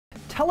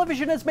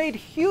television has made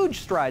huge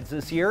strides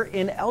this year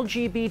in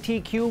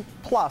LGBTQ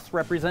plus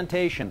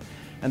representation.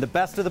 And the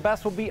best of the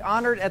best will be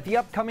honored at the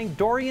upcoming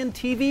Dorian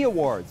TV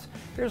Awards.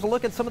 Here's a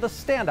look at some of the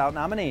standout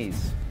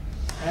nominees.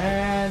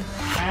 And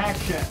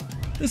action.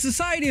 The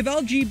Society of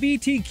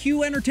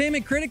LGBTQ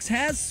Entertainment Critics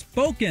has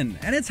spoken,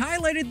 and it's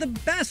highlighted the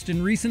best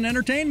in recent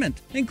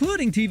entertainment,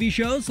 including TV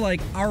shows like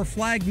Our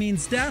Flag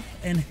Means Death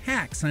and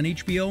Hacks on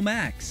HBO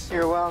Max.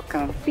 You're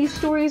welcome. These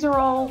stories are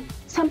all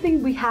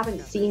something we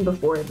haven't seen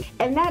before,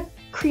 and that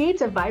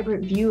creates a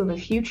vibrant view of a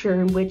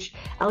future in which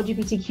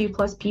LGBTQ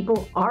plus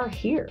people are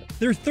here.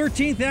 Their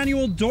 13th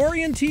annual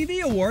Dorian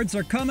TV Awards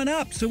are coming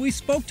up, so we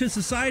spoke to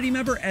Society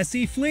member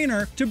S.E.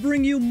 Fleener to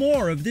bring you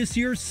more of this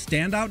year's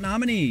standout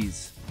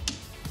nominees.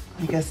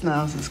 I guess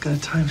now's as good a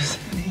time as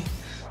any.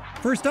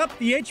 First up,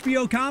 the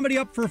HBO comedy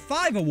up for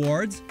 5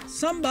 awards,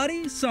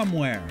 Somebody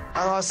Somewhere.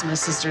 I lost my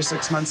sister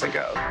 6 months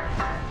ago.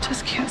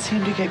 Just can't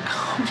seem to get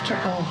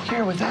comfortable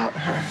here without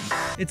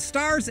her. It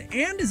stars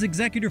and is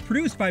executive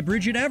produced by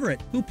Bridget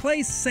Everett, who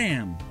plays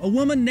Sam, a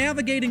woman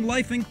navigating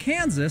life in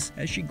Kansas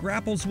as she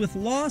grapples with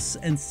loss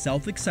and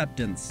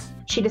self-acceptance.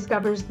 She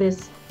discovers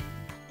this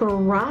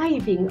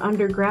thriving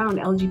underground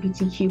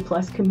LGBTQ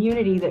plus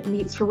community that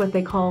meets for what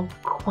they call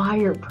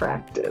choir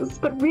practice.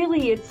 But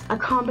really it's a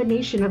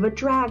combination of a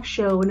drag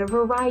show and a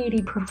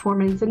variety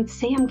performance, and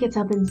Sam gets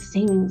up and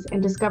sings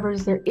and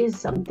discovers there is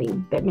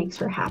something that makes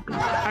her happy.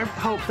 I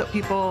hope that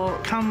people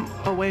come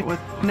away with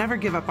never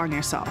give up on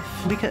yourself,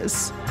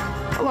 because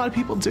a lot of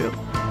people do.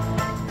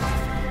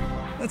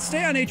 Let's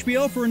stay on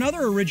HBO for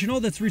another original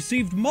that's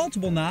received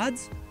multiple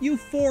nods,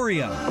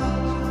 Euphoria.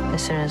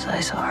 As soon as I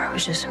saw her, I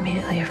was just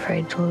immediately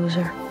afraid to lose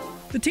her.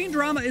 The teen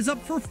drama is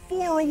up for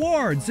 4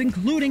 awards,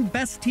 including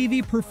Best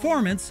TV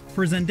Performance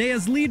for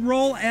Zendaya's lead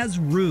role as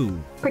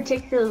Rue.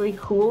 Particularly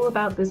cool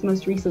about this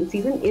most recent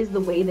season is the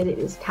way that it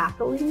is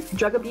tackling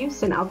drug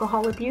abuse and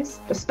alcohol abuse,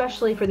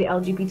 especially for the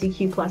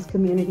LGBTQ plus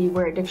community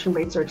where addiction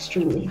rates are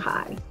extremely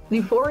high.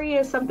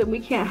 Euphoria is something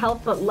we can't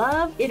help but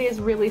love. It is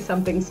really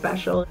something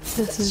special.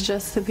 This is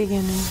just the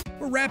beginning.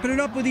 We're wrapping it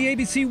up with the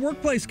ABC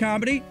workplace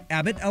comedy,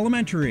 Abbott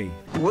Elementary.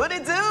 What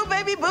it do,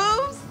 baby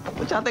boobs?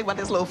 What y'all think about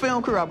this little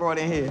film crew I brought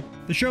in here?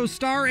 The show's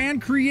star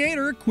and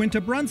creator,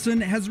 Quinta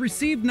Brunson, has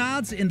received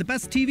nods in the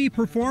Best TV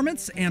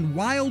Performance and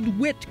Wild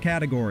Wit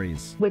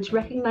categories, which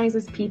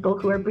recognizes people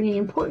who are bringing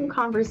important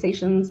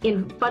conversations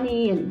in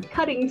funny and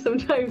cutting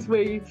sometimes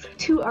ways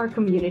to our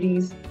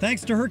communities.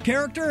 Thanks to her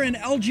character, an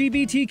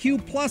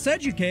LGBTQ plus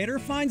educator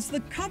finds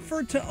the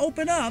comfort to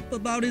open up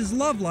about his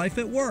love life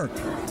at work.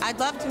 I'd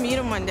love to meet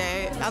him one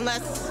day,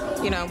 unless,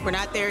 we're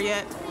not there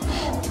yet.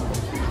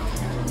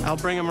 I'll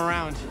bring him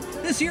around.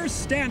 This year's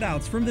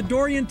standouts from the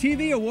Dorian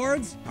TV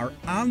Awards are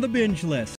on the binge list.